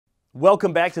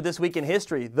Welcome back to This Week in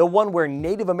History, the one where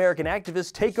Native American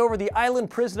activists take over the island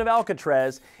prison of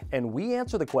Alcatraz, and we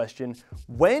answer the question,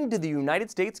 when did the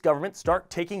United States government start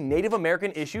taking Native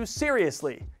American issues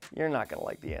seriously? You're not going to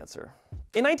like the answer.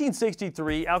 In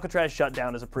 1963, Alcatraz shut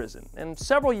down as a prison, and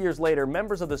several years later,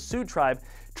 members of the Sioux tribe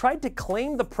tried to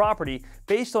claim the property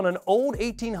based on an old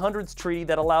 1800s treaty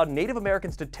that allowed Native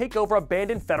Americans to take over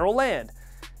abandoned federal land,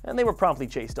 and they were promptly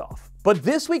chased off. But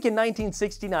this week in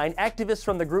 1969, activists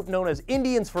from the group known as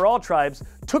Indians for All Tribes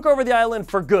took over the island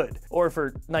for good, or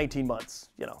for 19 months,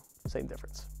 same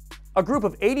difference. A group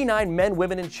of 89 men,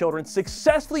 women, and children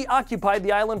successfully occupied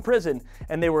the island prison,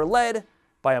 and they were led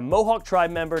by a Mohawk tribe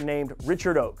member named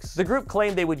Richard Oakes. The group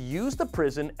claimed they would use the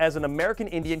prison as an American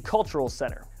Indian cultural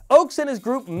center. Oakes and his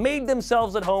group made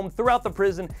themselves at home throughout the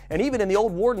prison and even in the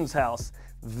old warden's house.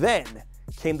 Then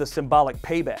came the symbolic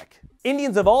payback.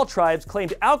 Indians of all tribes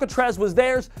claimed Alcatraz was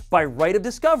theirs by right of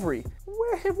discovery.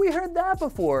 Where have we heard that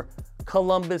before?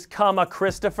 Columbus,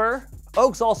 Christopher.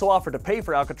 Oakes also offered to pay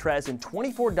for Alcatraz in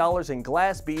 $24 in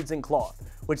glass beads and cloth,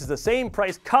 which is the same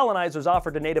price colonizers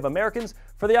offered to Native Americans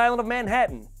for the island of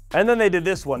Manhattan. And then they did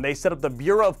this one. They set up the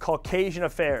Bureau of Caucasian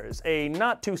Affairs, a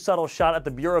not too subtle shot at the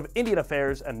Bureau of Indian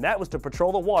Affairs, and that was to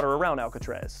patrol the water around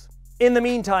Alcatraz. In the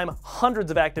meantime, hundreds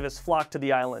of activists flocked to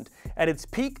the island. At its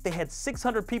peak, they had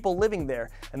 600 people living there,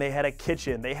 and they had a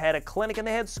kitchen, they had a clinic, and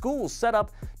they had schools set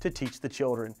up to teach the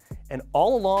children. And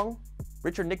all along,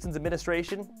 Richard Nixon's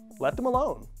administration left them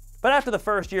alone. But after the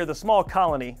first year, the small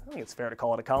colony, I think it's fair to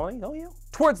call it a colony, don't you?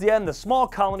 Towards the end, the small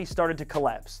colony started to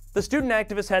collapse. The student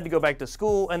activists had to go back to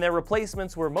school, and their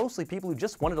replacements were mostly people who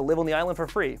just wanted to live on the island for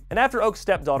free. And after Oak's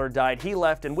stepdaughter died, he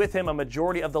left, and with him a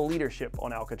majority of the leadership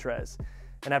on Alcatraz.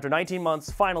 And after 19 months,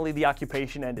 finally the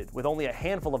occupation ended, with only a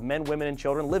handful of men, women, and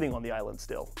children living on the island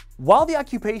still. While the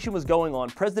occupation was going on,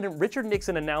 President Richard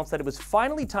Nixon announced that it was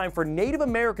finally time for Native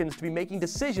Americans to be making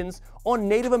decisions on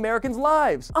Native Americans'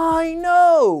 lives. I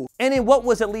know! And in what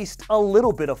was at least a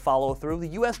little bit of follow-through,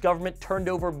 the US government turned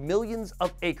over millions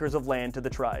of acres of land to the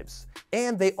tribes.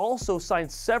 And they also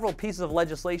signed several pieces of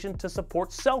legislation to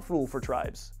support self-rule for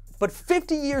tribes. But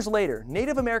 50 years later,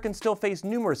 Native Americans still face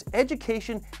numerous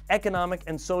education, economic,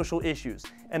 and social issues.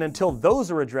 And until those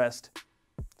are addressed,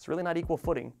 it's really not equal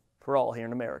footing for all here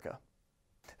in America.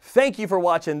 Thank you for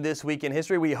watching This Week in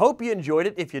History. We hope you enjoyed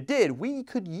it. If you did, we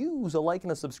could use a like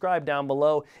and a subscribe down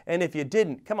below. And if you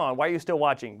didn't, come on, why are you still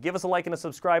watching? Give us a like and a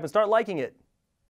subscribe and start liking it.